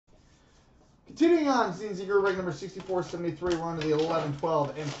Continuing on, CNC Group break number 6473. We're on to the 11,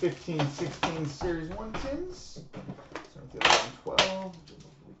 12, and 15, 16 Series 1 tins. Start with the 11, 12.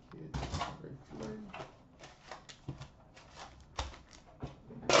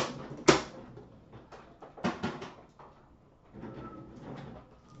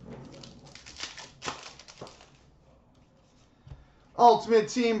 Ultimate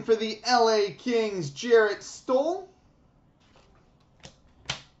Team for the LA Kings, Jarrett Stoll.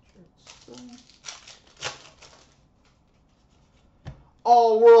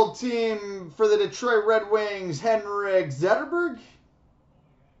 All-World Team for the Detroit Red Wings, Henrik Zetterberg.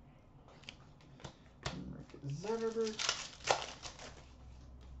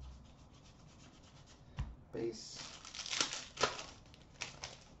 Base.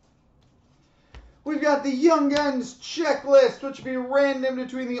 We've got the Young Guns checklist, which will be random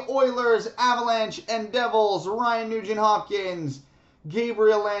between the Oilers, Avalanche, and Devils. Ryan Nugent-Hopkins,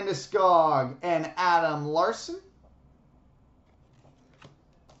 Gabriel Landeskog, and Adam Larson.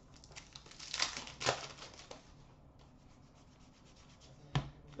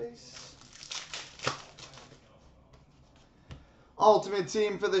 Base. Ultimate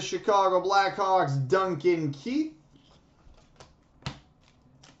Team for the Chicago Blackhawks, Duncan Keith.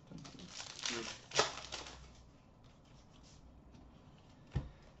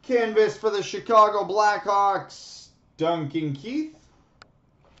 Canvas for the Chicago Blackhawks, Duncan Keith.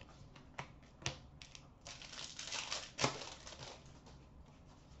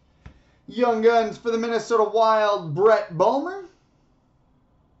 Young Guns for the Minnesota Wild, Brett Bulmer.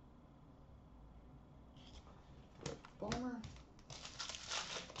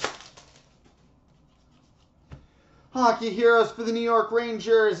 Hockey Heroes for the New York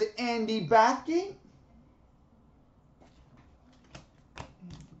Rangers, Andy Bathgate.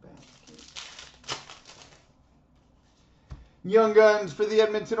 Young Guns for the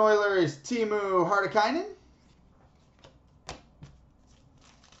Edmonton Oilers, Timu Hartikainen.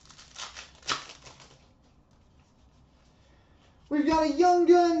 We've got a Young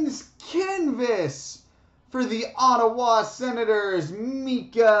Guns canvas for the Ottawa Senators,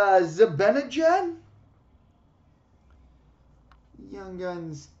 Mika Zibanejad. Young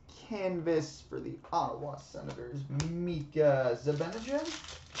Guns canvas for the Ottawa Senators, Mika Zibanejad.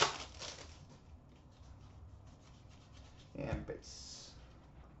 And base.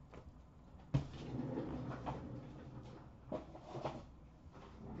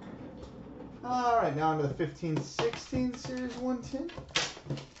 All right, now onto the 15-16 Series 110.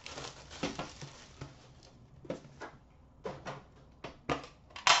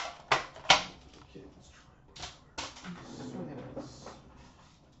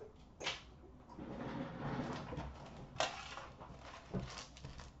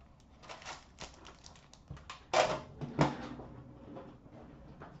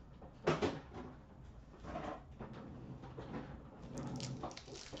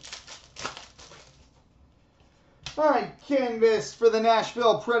 All right, canvas for the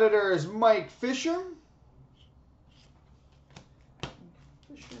Nashville Predators, Mike Fisher.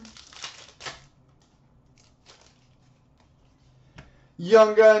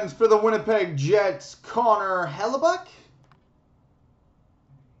 Young Guns for the Winnipeg Jets, Connor Hellebuyck.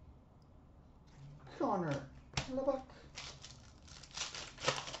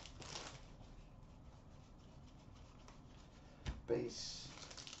 Base.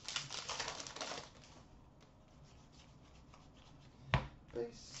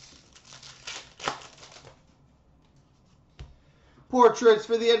 Portraits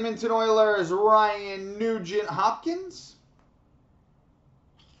for the Edmonton Oilers, Ryan Nugent-Hopkins.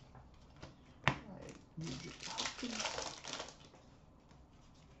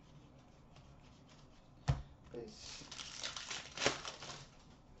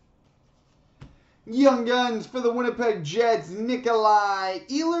 Young Guns for the Winnipeg Jets, Nikolai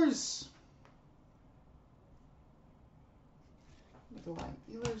Ehlers.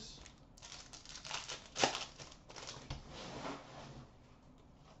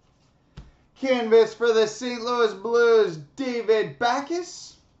 Canvas for the St. Louis Blues, David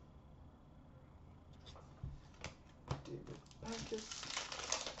Backes.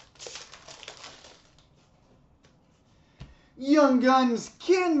 Young Guns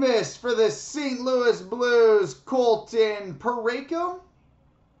canvas for the St. Louis Blues, Colton Parayko.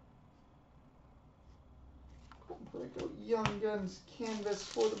 Young Guns canvas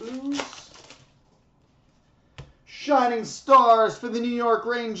for the Blues. Shining Stars for the New York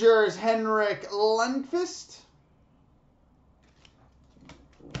Rangers, Henrik Lundqvist.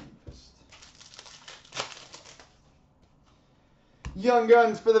 Young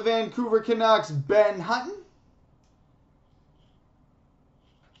Guns for the Vancouver Canucks, Ben Hutton.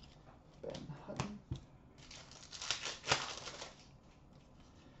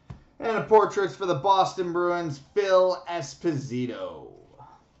 And a portrait for the Boston Bruins, Phil Esposito.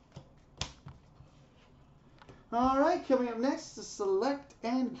 All right, coming up next is Select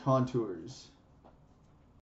and Contours.